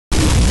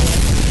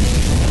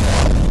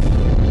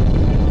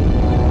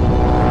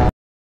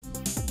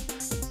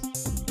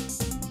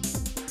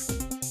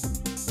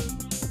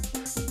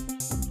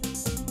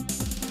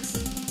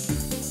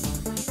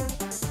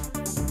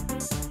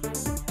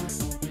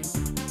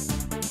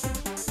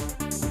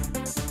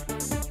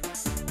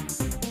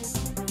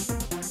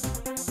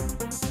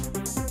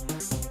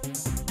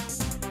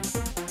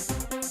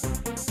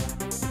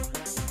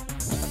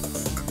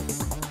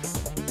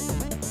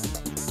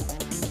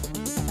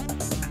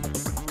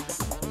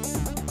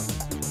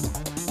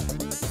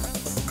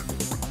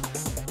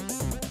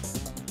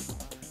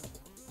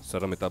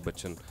Sir Amitabh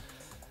Bachchan,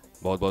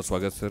 बहुत बहुत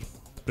स्वागत सर।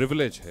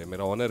 प्रिविलेज है,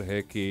 मेरा ऑनर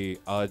है कि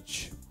आज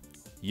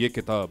ये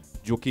किताब,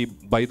 जो कि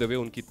बाय द वे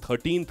उनकी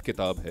 13th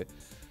किताब है,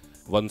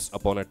 once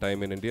upon a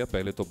time in India.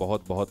 पहले तो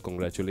बहुत बहुत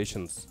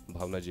कॉन्ग्रेचुलेशंस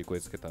भावना जी को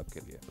इस किताब के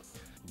लिए।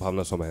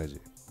 भावना सोमैया जी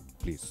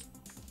प्लीज़।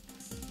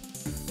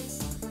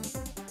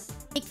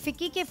 एक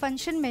फिक्की के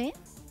फंक्शन में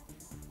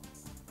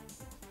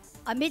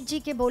अमित जी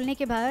के बोलने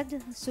के बाद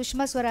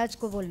सुषमा स्वराज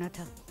को बोलना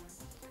था,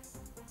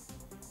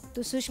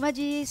 तो सुषमा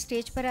जी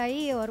स्टेज पर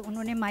आई और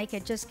उन्होंने माइक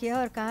एडजस्ट किया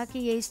और कहा कि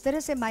ये इस तरह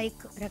से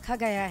माइक रखा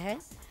गया है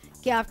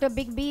कि after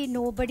big B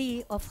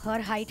nobody of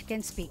her height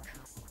can speak.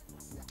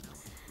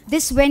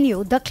 This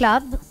venue, the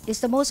club, is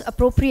the most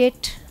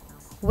appropriate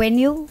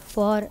venue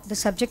for the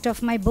subject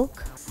of my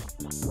book.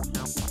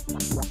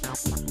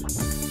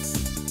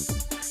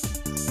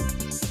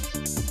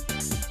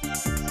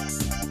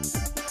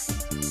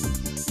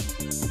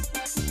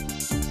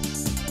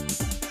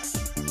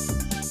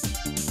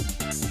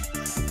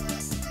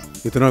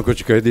 इतना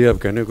कुछ कह दिया, अब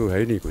कहने को है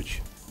ही नहीं कुछ।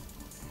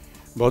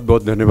 बहुत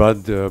बहुत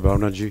धन्यवाद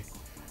भावना जी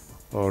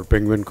और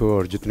पेंगुइन को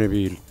और जितने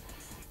भी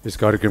इस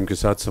कार्यक्रम के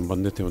साथ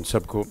संबंधित हैं उन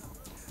सबको।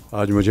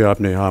 आज मुझे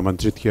आपने यहाँ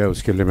आमंत्रित किया,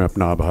 उसके लिए मैं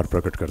अपना आभार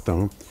प्रकट करता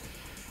हूँ।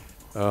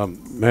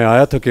 मैं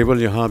आया था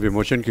केवल यहाँ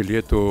विमोचन के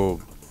लिए, तो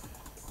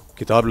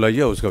किताब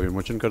लाइए उसका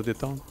विमोचन कर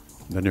देता हूँ।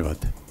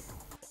 धन्यवाद।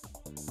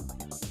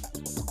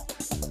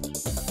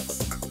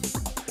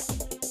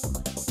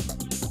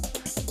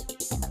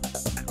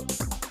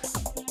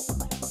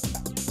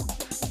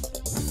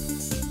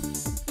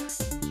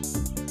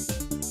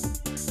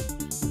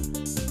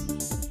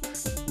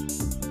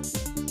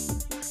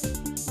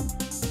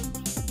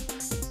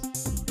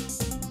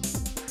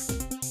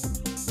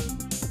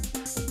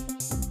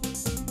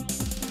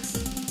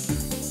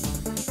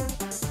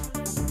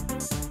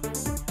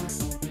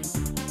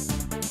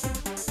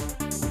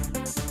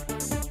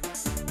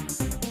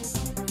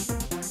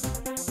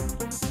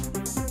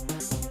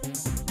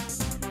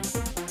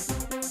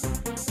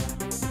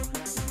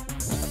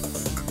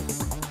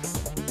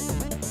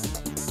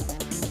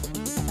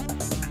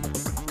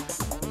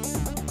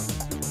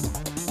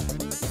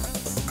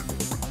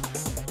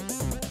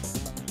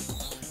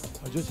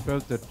 I just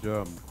felt that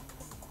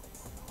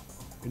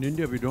in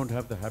India we don't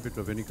have the habit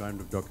of any kind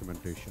of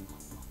documentation,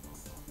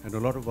 and a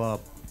lot of our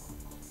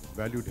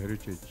valued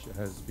heritage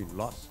has been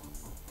lost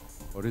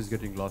or is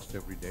getting lost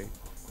every day.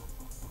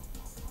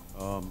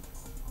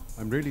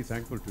 I'm really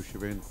thankful to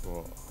Shiven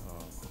for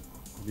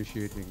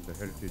initiating the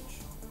heritage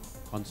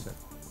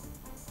concept.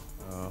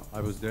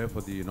 I was there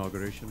for the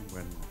inauguration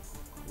when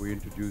we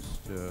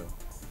introduced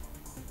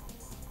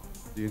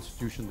the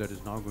institution that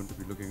is now going to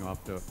be looking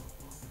after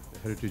the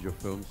heritage of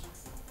films.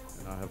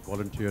 And I have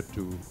volunteered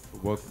to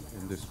work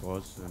in this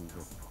cause, and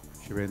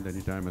Shiven,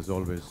 anytime as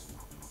always,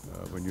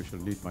 when you shall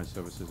need my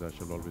services, I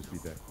shall always be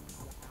there.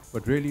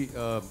 But really,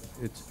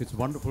 it's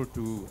wonderful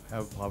to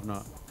have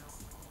Bhavna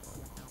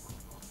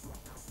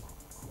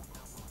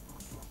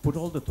put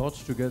all the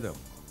thoughts together.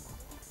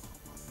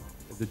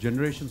 The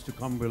generations to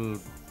come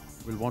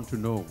will want to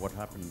know what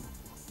happened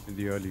in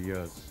the early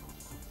years,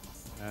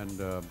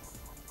 and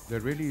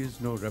there really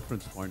is no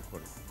reference point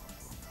for it.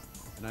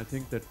 And I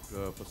think that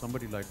for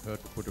somebody like her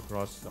to put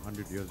across the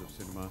 100 years of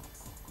cinema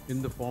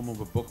in the form of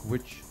a book,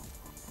 which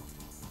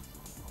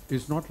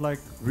is not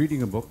like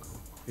reading a book,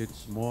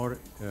 it's more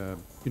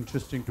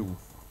interesting to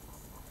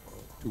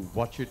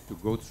watch it, to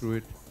go through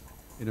it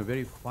in a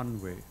very fun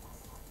way.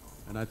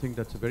 And I think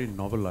that's a very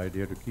novel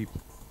idea to keep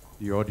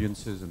the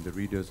audiences and the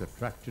readers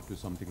attracted to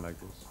something like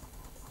this.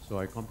 So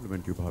I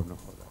compliment you, Bhavna,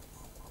 for that.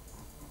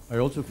 I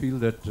also feel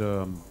that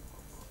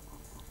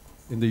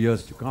in the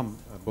years to come,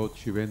 both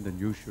Shivendra and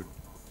you should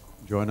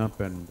join up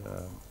and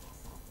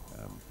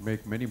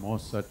make many more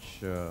such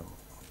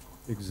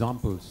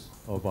examples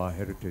of our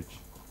heritage.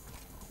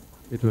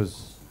 It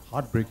was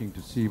heartbreaking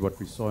to see what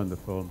we saw in the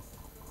film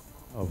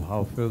of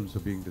how films are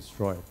being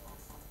destroyed.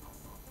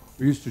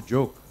 We used to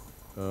joke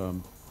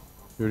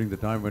during the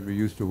time when we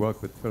used to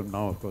work with film,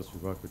 now of course we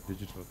work with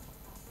digital,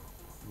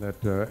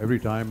 that every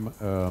time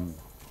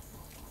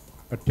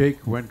a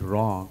take went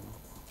wrong,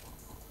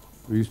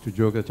 we used to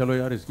joke,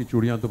 chalo yaar, iski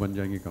chudiyan to ban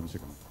jayenge kam se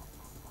kam.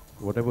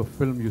 Whatever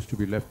film used to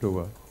be left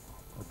over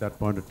at that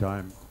point of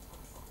time,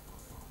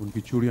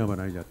 उनकी चूड़ियाँ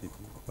बनाई जाती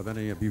थी. पता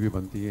नहीं अभी भी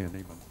बनती है या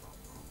नहीं बनती.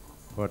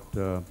 But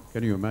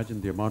can you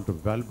imagine the amount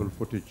of valuable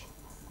footage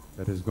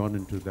that has gone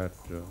into that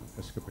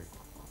escapade?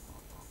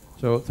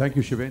 So thank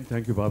you, Shiven.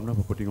 Thank you, Bhavna,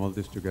 for putting all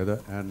this together.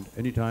 And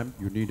anytime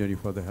you need any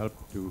further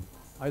help to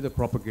either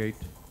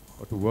propagate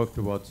or to work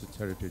towards its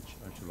heritage,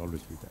 I shall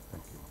always be there.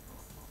 Thank you.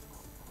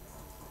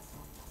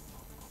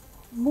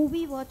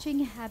 Movie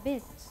watching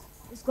habits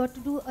has got to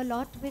do a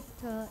lot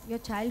with your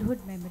childhood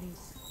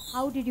memories.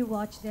 How did you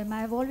watch them? I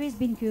have always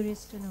been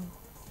curious to know.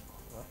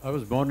 I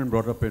was born and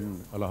brought up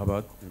in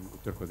Allahabad, in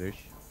Uttar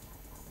Pradesh.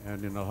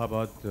 And in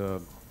Allahabad,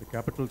 the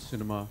capital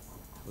cinema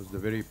was the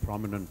very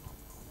prominent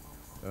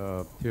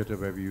theatre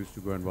where we used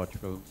to go and watch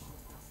films.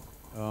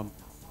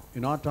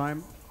 In our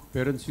time,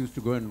 parents used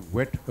to go and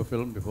wet a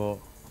film before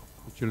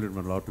the children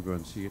were allowed to go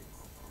and see it.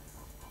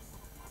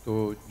 तो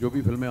जो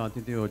भी फिल्में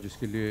आती थी और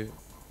जिसके लिए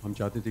हम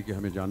चाहते थे कि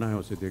हमें जाना है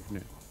उसे देखने,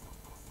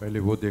 पहले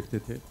वो देखते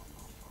थे,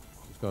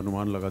 उसका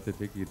अनुमान लगाते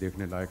थे कि ये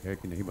देखने लायक है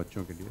कि नहीं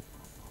बच्चों के लिए,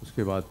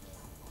 उसके बाद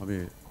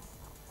हमें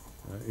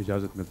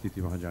इजाज़त मिलती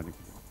थी वहाँ जाने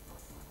के लिए।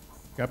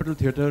 कैपिटल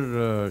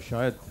थिएटर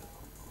शायद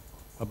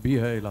अब भी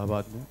है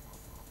इलाहाबाद में,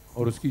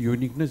 और उसकी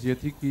यूनिकनेस ये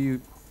थी कि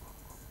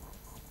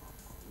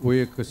वो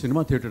एक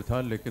सिनेमा थिएटर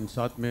था लेकिन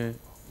साथ में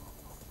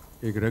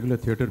एक रेगुलर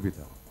थिएटर भी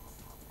था,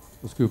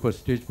 उसके ऊपर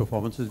स्टेज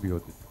परफॉर्मेंसेस भी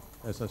होती थी,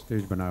 ऐसा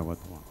स्टेज बनाया हुआ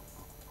था वहाँ।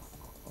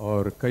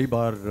 और कई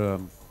बार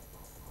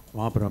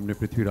वहाँ पर हमने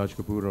पृथ्वीराज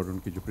कपूर और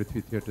उनकी जो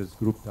पृथ्वी थिएटर्स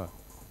ग्रुप था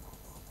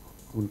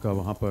उनका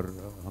वहाँ पर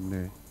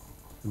हमने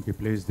उनके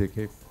प्लेस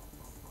देखे।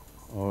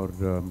 और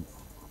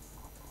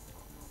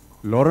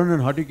लॉरेन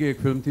एंड हार्डी की एक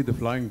फिल्म थी द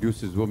फ्लाइंग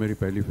ड्यूसेस, वो मेरी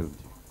पहली फिल्म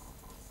थी।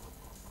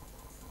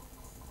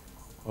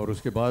 और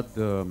उसके बाद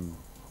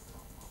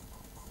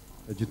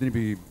जितनी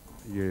भी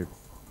ये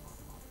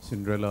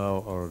सिंड्रेला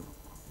और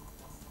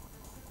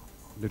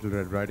लिटिल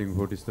रेड राइडिंग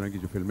हुड इस तरह की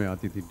जो फिल्में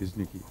आती थी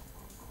डिज्नी की,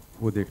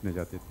 वो देखने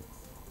जाते थे।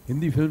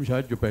 हिंदी फिल्म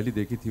शायद जो पहली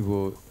देखी थी वो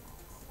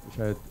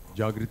शायद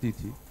जागृति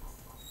थी।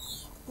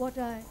 What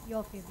are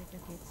your favorite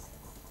decades?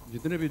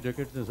 जितने भी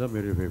डेकेड्स हैं सब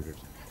मेरे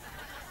फेवरेट्स हैं।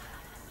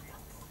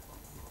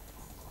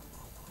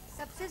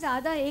 सबसे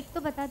ज़्यादा एक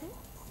तो बता दें।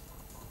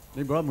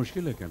 नहीं, बड़ा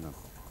मुश्किल है कहना।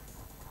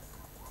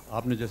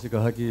 आपने जैसे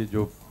कहा कि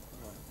जो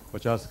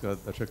 50 का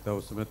दशक था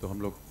उस समय तो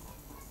हम लोग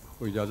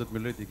को इजाज़त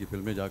मिल रही थी कि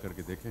फिल्में जा कर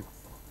के देखें,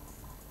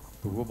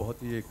 तो वो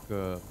बहुत ही एक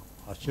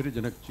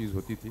आश्चर्यजनक चीज़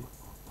होती थी।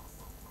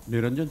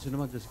 निरंजन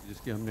सिनेमा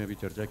जिसकी हमने अभी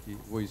चर्चा की,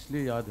 वो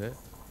इसलिए याद है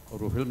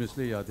और वो फिल्म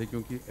इसलिए याद है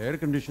क्योंकि एयर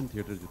कंडीशन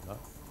थिएटर जो था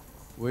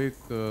वो एक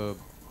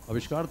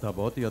आविष्कार था,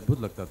 बहुत ही अद्भुत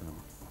लगता था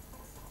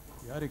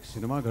हमें। यार एक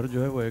सिनेमा घर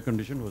जो है वो एयर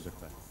कंडीशन हो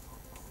सकता है,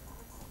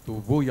 तो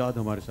वो याद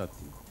हमारे साथ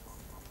थी।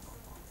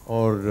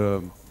 और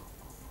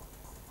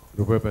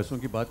रुपए पैसों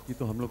की बात की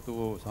तो हम लोग तो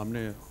वो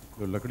सामने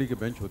जो लकड़ी के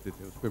बेंच होते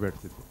थे उस पर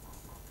बैठते थे,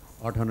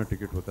 8 आना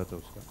टिकट होता था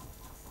उसका,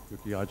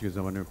 क्योंकि आज के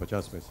ज़माने में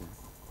 50 पैसे हैं,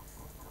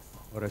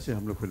 और ऐसे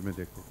हम लोग फिल्में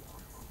देखते थे।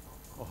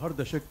 और हर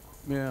दशक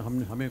में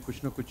हमें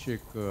कुछ ना कुछ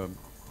एक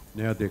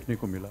नया देखने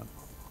को मिला,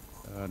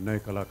 नए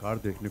कलाकार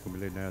देखने को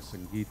मिले, नया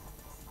संगीत,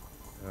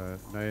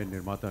 नए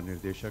निर्माता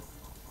निर्देशक।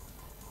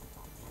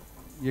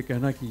 ये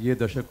कहना कि ये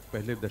दशक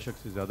पहले दशक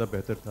से ज़्यादा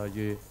बेहतर था,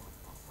 ये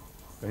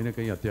कहीं ना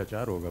कहीं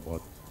अत्याचार होगा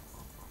बहुत,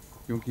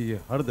 क्योंकि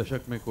ये हर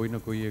दशक में कोई ना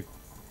कोई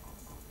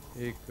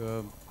एक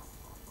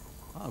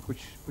हाँ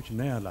कुछ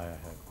नया लाया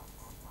है,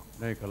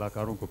 नए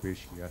कलाकारों को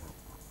पेश किया है।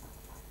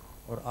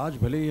 और आज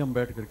भले ही हम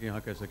बैठ करके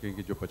यहाँ कह सकें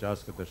कि जो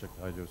 50 का दशक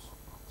था, जो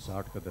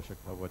 60 का दशक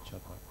था वो अच्छा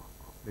था,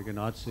 लेकिन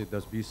आज से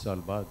 10-20 साल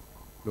बाद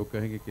लोग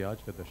कहेंगे कि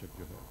आज का दशक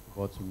जो है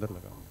बहुत सुंदर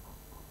लगा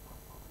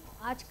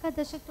हमें। आज का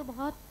दशक तो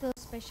बहुत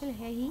स्पेशल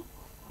है ही,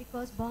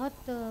 बिकॉज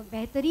बहुत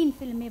बेहतरीन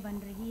फिल्में बन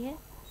रही है।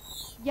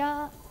 या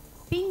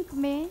पिंक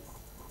में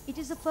it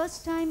is the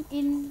first time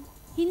in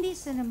Hindi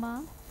cinema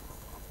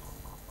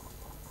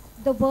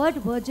the word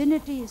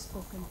virginity is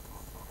spoken.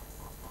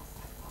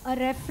 A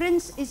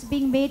reference is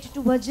being made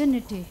to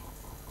virginity.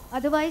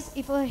 Otherwise,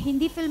 if a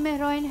Hindi film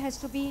heroine has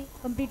to be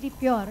completely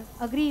pure,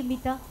 agree,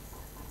 Mita?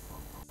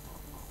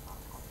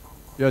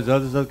 या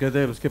ज़्यादा से ज़्यादा कहते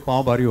हैं उसके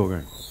पाँव भारी हो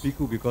गए।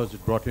 Piku, because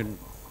it brought in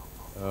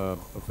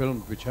a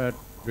film which had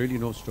really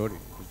no story.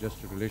 It was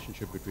just a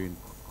relationship between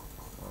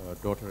a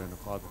daughter and a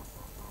father,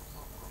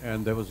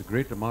 and there was a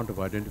great amount of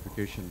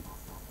identification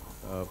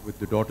with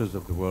the daughters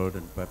of the world,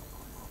 and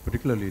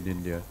particularly in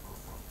India,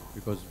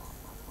 because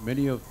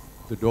many of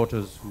the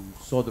daughters who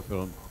saw the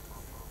film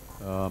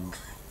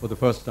for the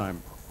first time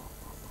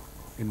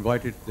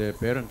invited their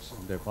parents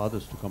and their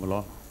fathers to come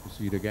along to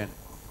see it again,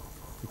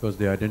 because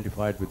they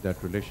identified with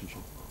that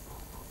relationship.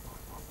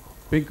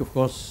 Pink, of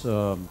course,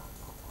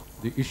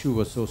 the issue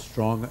was so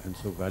strong and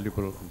so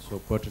valuable and so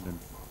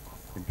pertinent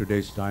in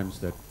today's times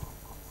that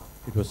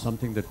it was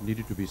something that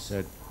needed to be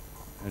said,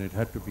 and it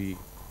had to be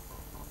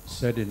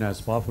said in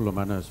as powerful a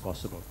manner as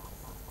possible.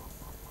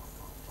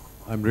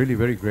 I'm really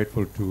very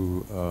grateful to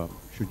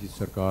Shujit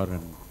Sarkar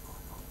and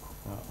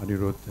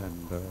Anirudh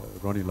and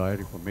Ronnie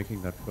Lyrie for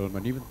making that film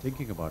and even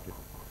thinking about it.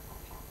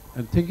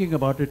 And thinking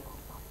about it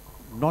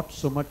not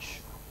so much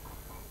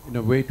in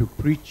a way to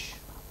preach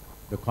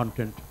the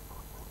content,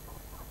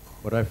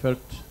 but I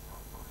felt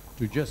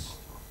to just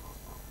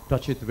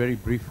touch it very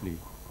briefly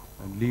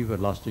and leave a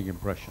lasting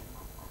impression.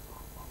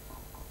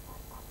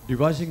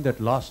 Devising that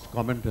last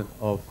comment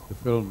of the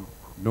film,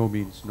 No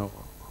Means No,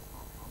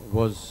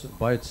 was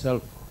by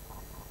itself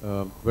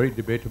very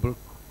debatable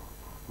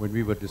when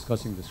we were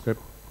discussing the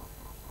script.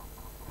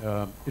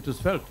 It was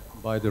felt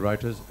by the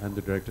writers and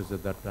the directors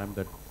at that time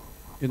that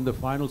in the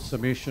final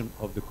summation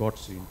of the court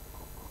scene,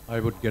 I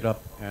would get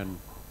up and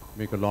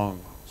make a long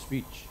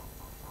speech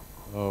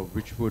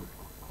which would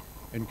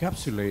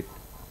encapsulate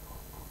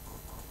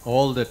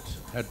all that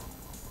had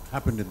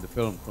happened in the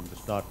film from the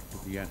start to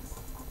the end.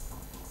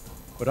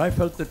 But I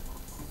felt that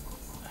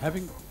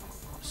having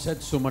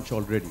said so much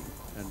already,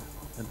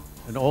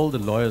 and all the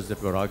lawyers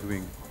that were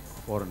arguing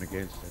for and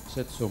against had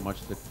said so much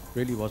that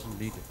really wasn't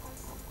needed.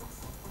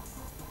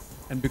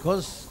 And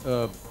because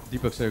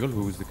Deepak Sehgal,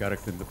 who is the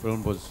character in the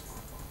film, was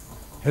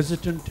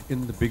hesitant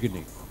in the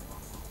beginning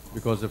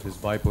because of his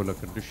bipolar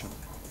condition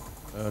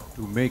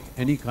to make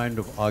any kind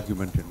of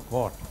argument in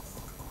court,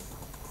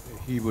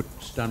 he would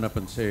stand up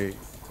and say,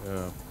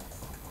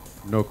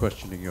 no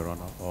questioning, Your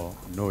Honor, or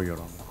no, Your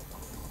Honor.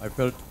 I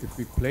felt if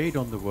we played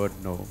on the word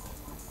no,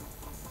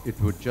 it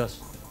would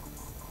just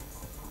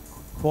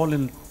fall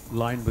in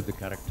line with the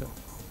character.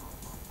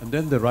 And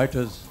then the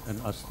writers and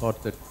us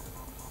thought that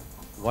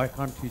why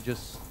can't he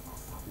just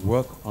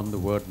work on the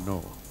word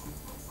no?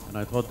 And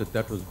I thought that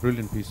that was a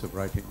brilliant piece of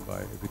writing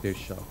by Vitesh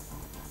Shah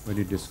when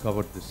he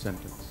discovered this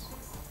sentence.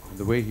 And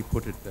the way he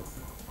put it, that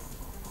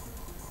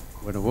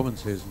when a woman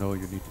says no,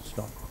 you need to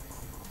stop.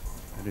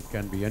 And it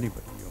can be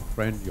anybody, your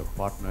friend, your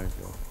partner,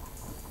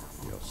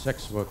 your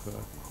sex worker,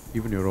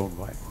 even your own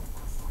wife.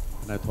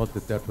 And I thought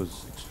that that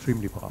was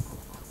extremely powerful.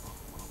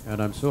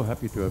 And I'm so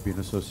happy to have been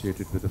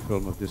associated with a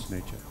film of this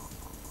nature,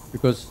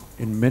 because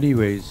in many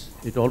ways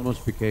it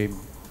almost became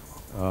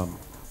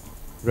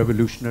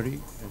revolutionary.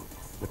 And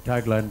the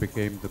tagline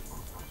became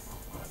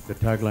the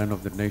tagline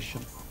of the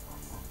nation.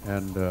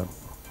 And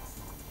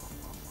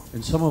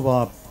in some of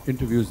our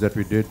interviews that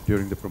we did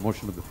during the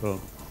promotion of the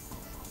film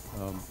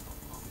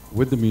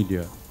with the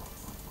media,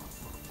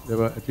 there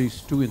were at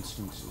least 2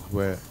 instances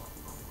where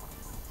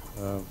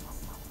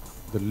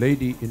the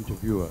lady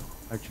interviewer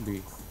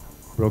actually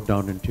broke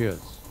down in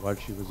tears while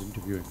she was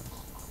interviewing us.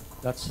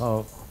 That's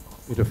how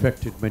it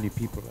affected many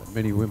people and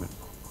many women.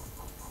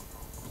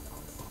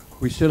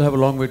 We still have a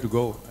long way to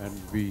go, and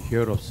we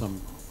hear of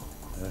some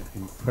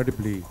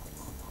incredibly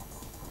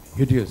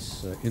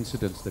hideous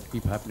incidents that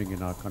keep happening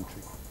in our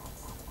country.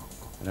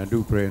 And I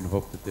do pray and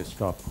hope that they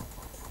stop.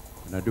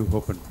 And I do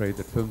hope and pray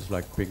that films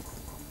like Pink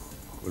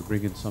will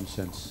bring in some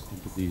sense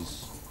into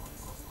these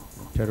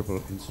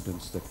terrible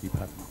incidents that keep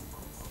happening.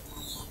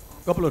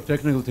 A couple of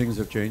technical things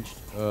have changed.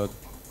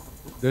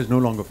 There's no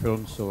longer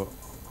film, so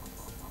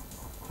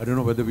I don't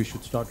know whether we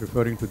should start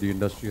referring to the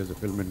industry as a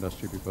film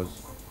industry, because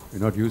we're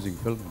not using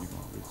film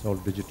anymore. It's all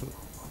digital.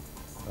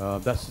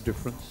 That's the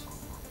difference.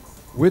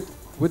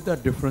 With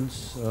that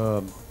difference,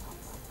 a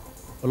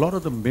lot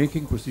of the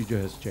making procedure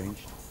has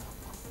changed.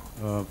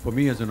 For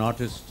me as an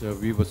artist,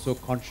 we were so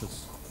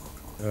conscious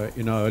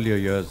in our earlier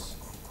years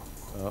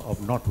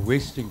of not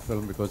wasting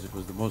film, because it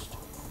was the most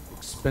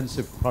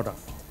expensive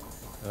product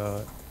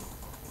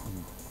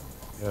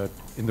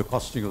in the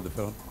costing of the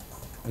film.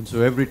 And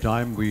so every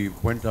time we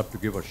went up to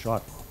give a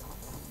shot,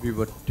 we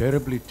were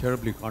terribly,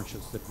 terribly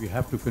conscious that we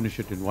have to finish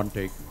it in one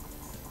take,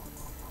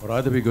 or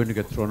either we're going to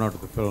get thrown out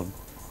of the film,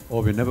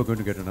 or we're never going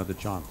to get another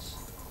chance.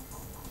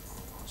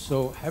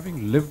 So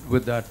having lived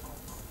with that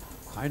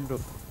kind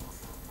of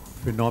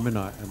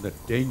phenomena and the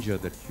danger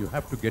that you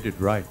have to get it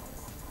right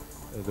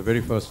the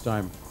very first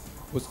time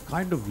was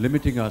kind of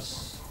limiting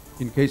us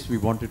in case we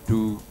wanted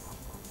to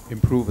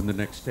improve in the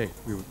next take.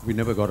 We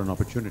never got an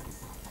opportunity.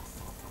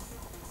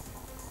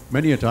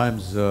 Many a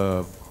times,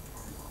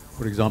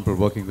 for example,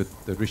 working with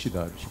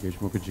Rishikesh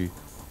Mukherjee,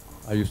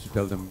 I used to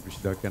tell them,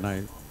 Rishida, can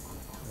I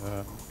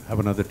have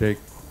another take?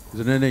 He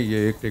said, no,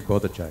 ye ek take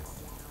bahut acha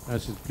hai. I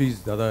said, please,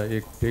 Dada,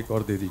 ek take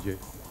aur de dijiye.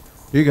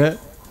 ठीक है,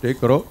 take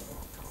करो,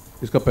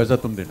 इसका पैसा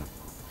तुम देना.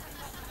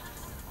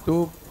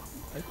 So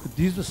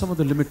these were some of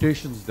the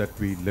limitations that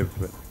we lived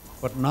with.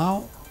 But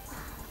now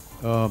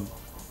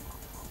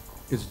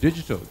it's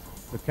digital.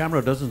 The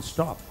camera doesn't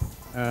stop,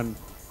 and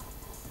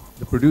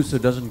the producer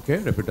doesn't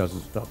care if it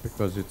doesn't stop,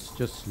 because it's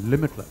just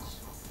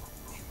limitless.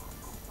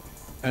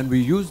 And we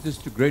use this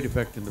to great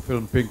effect in the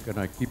film Pink, and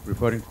I keep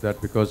referring to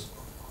that because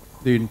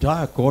the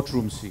entire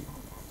courtroom scene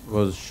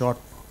was shot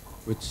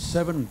with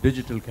 7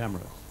 digital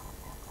cameras.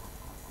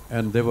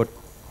 And there were,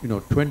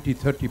 20,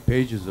 30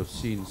 pages of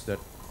scenes that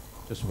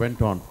just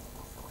went on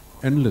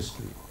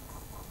endlessly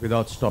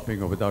without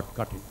stopping or without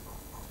cutting.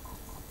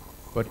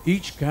 But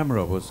each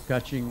camera was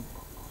catching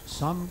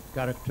some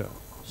character,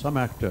 some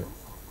actor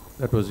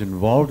that was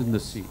involved in the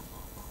scene.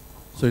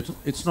 So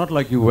it's not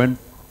like you went,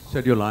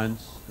 said your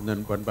lines, and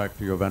then went back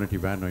to your vanity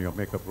van or your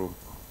makeup room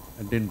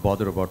and didn't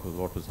bother about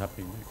what was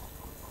happening next.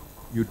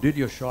 You did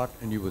your shot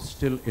and you were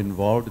still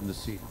involved in the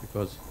scene,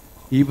 because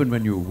even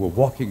when you were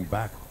walking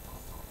back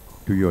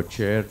to your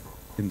chair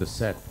in the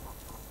set,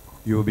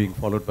 you were being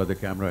followed by the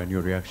camera and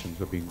your reactions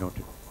were being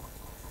noted.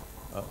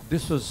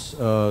 This was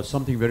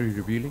something very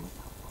revealing.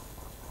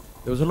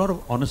 There was a lot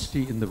of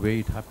honesty in the way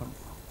it happened.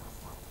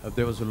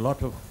 There was a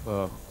lot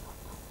of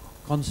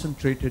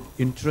concentrated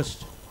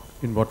interest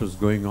in what was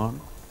going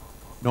on.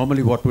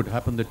 Normally what would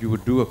happen that you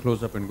would do a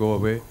close-up and go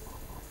away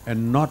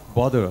and not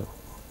bother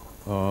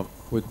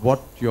with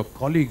what your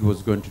colleague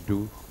was going to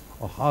do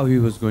or how he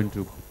was going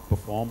to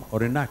perform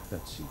or enact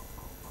that scene.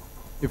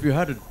 If you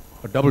had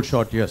a double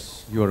shot,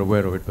 yes, you are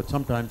aware of it, but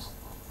sometimes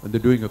when they're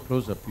doing a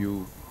close-up,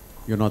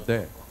 you're not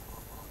there.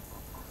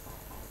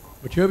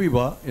 But here we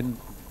were in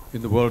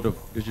the world of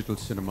digital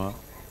cinema,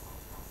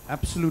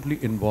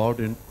 absolutely involved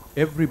in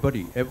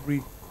everybody,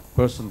 every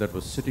person that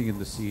was sitting in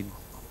the scene,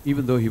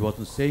 even though he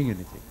wasn't saying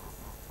anything.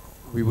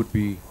 We would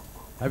be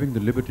having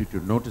the liberty to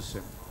notice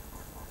him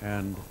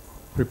and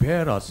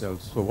prepare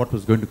ourselves for what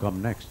was going to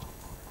come next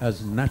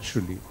as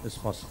naturally as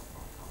possible.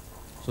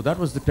 So that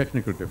was the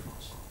technical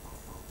difference.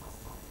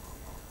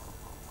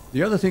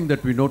 The other thing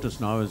that we notice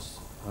now is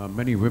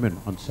many women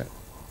on set.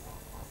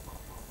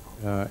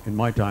 In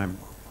my time,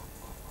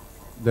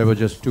 there were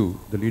just two,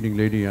 the leading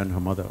lady and her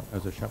mother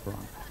as a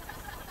chaperone.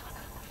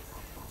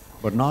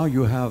 But now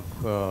you have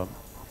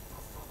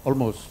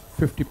almost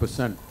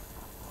 50%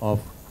 of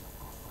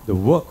the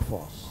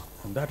workforce,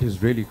 and that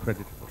is really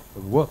creditable,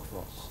 the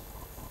workforce,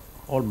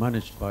 all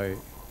managed by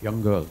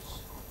young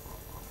girls,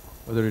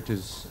 whether it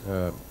is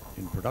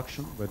in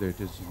production, whether it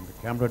is in the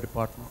camera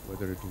department,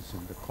 whether it is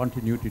in the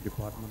continuity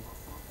department.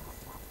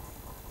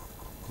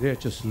 They're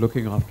just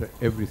looking after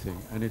everything,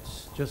 and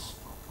it's just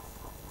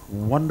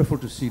wonderful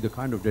to see the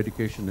kind of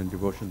dedication and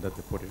devotion that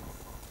they put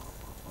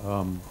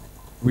in.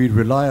 We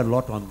rely a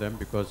lot on them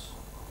because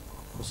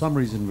for some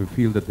reason we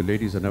feel that the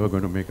ladies are never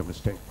going to make a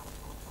mistake.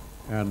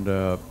 And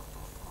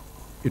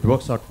it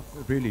works out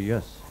really,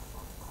 yes.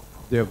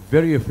 They're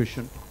very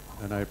efficient,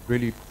 and I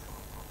really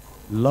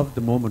love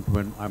the moment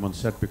when I'm on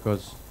set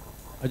because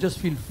I just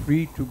feel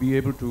free to be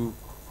able to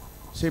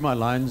say my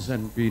lines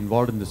and be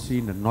involved in the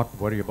scene and not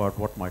worry about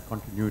what my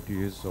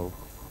continuity is or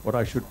what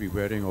I should be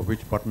wearing or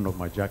which button of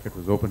my jacket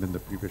was opened in the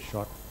previous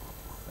shot.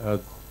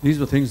 These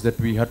were things that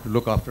we had to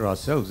look after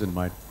ourselves in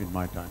my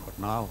time. But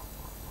now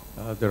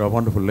there are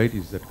wonderful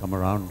ladies that come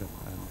around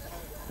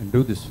and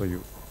do this for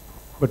you.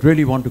 But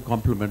really want to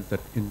compliment that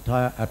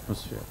entire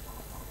atmosphere.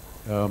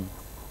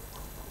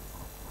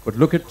 But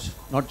look at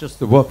not just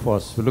the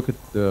workforce, but look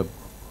at the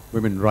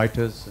women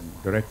writers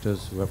and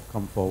directors who have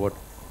come forward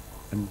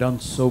and done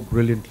so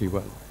brilliantly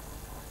well.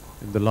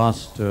 In the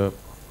last 2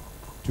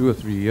 or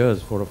 3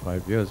 years, 4 or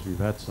 5 years, we've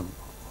had some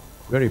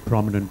very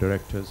prominent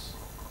directors,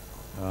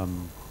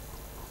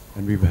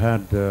 and we've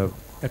had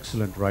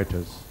excellent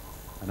writers.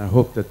 And I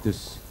hope that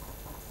this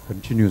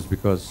continues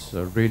because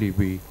really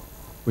we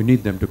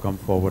need them to come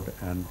forward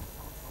and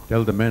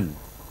tell the men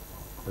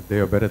that they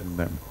are better than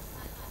them.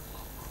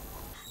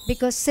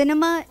 Because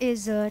cinema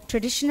is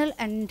traditional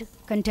and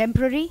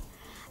contemporary,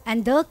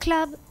 and the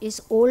club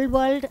is old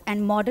world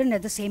and modern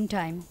at the same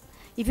time.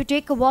 If you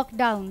take a walk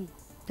down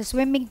the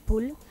swimming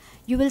pool,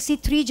 you will see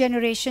 3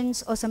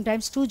 generations or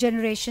sometimes 2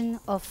 generations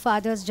of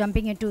fathers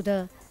jumping into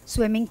the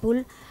swimming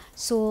pool.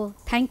 So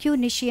thank you,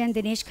 Nishi and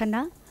Dinesh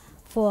Khanna,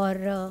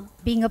 for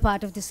being a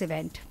part of this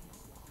event.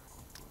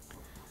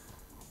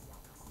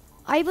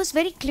 I was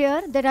very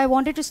clear that I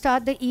wanted to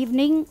start the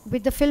evening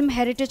with the Film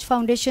Heritage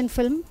Foundation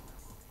film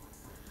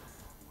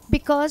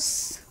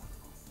because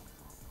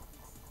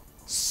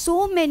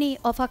so many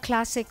of our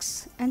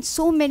classics and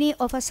so many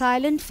of our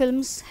silent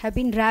films have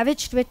been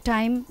ravaged with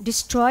time,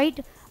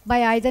 destroyed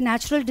by either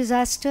natural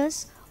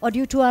disasters or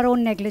due to our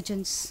own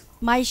negligence.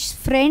 My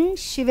friend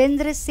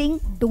Shivendra Singh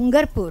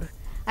Dungarpur,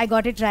 I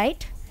got it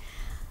right,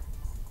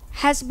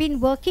 has been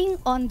working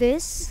on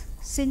this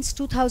since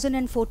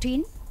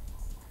 2014.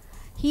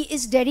 He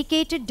is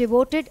dedicated,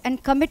 devoted,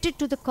 and committed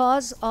to the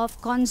cause of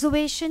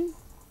conservation,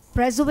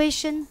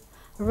 preservation,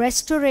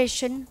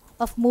 restoration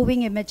of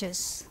moving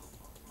images.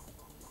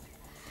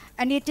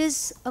 And it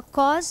is a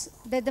cause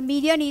that the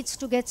media needs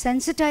to get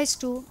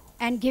sensitized to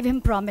and give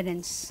him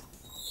prominence.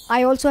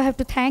 I also have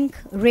to thank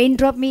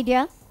Raindrop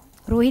Media,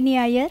 Rohini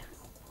Iyer,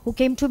 who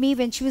came to me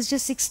when she was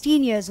just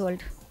 16 years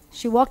old.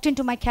 She walked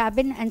into my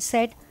cabin and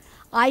said,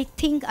 I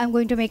think I'm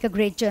going to make a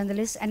great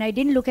journalist, and I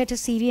didn't look at her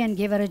CV and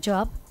give her a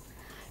job.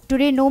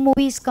 Today, no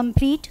movie is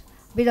complete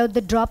without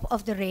the drop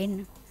of the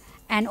rain,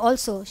 and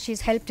also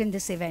she's helped in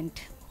this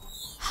event.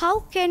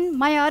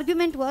 My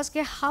argument was,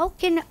 how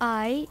can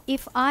I,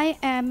 if I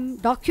am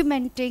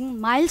documenting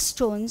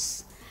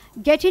milestones,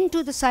 get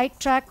into the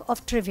sidetrack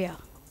of trivia?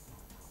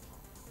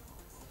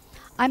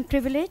 I'm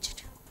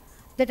privileged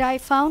that I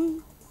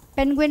found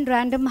Penguin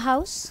Random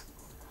House,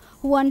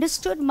 who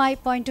understood my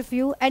point of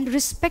view and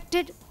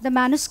respected the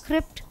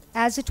manuscript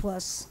as it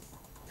was.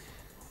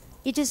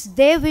 It is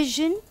their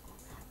vision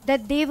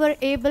that they were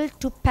able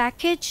to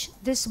package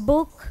this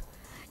book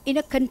in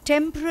a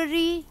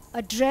contemporary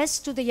address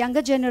to the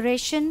younger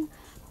generation,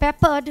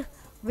 peppered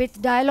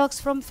with dialogues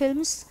from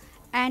films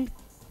and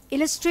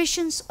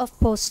illustrations of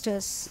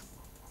posters.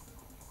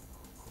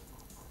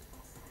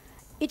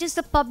 It is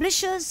the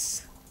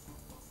publisher's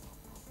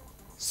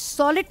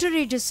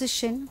solitary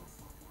decision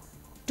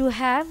to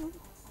have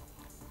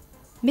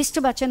Mr.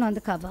 Bachchan on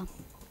the cover.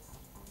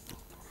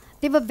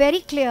 They were very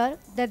clear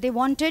that they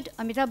wanted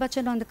Amitabh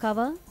Bachchan on the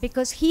cover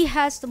because he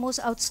has the most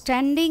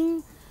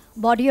outstanding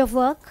body of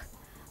work,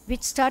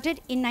 which started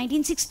in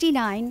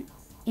 1969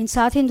 in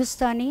South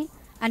Hindustani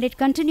and it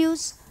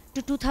continues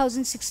to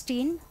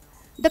 2016.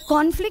 The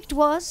conflict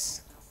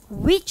was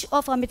which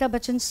of Amitabh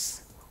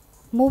Bachchan's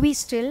movies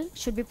still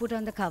should be put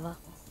on the cover.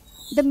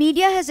 The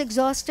media has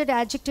exhausted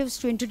adjectives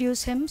to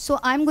introduce him, so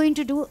I'm going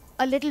to do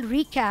a little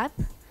recap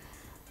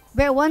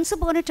where once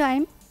upon a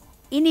time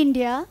in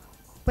India,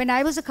 when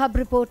I was a cub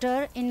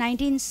reporter in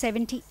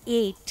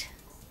 1978,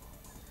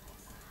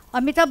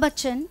 Amitabh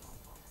Bachchan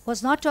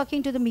was not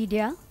talking to the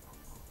media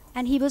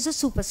and he was a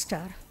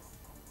superstar.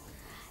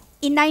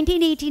 In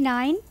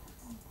 1989,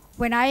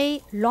 when I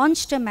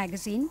launched a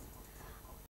magazine,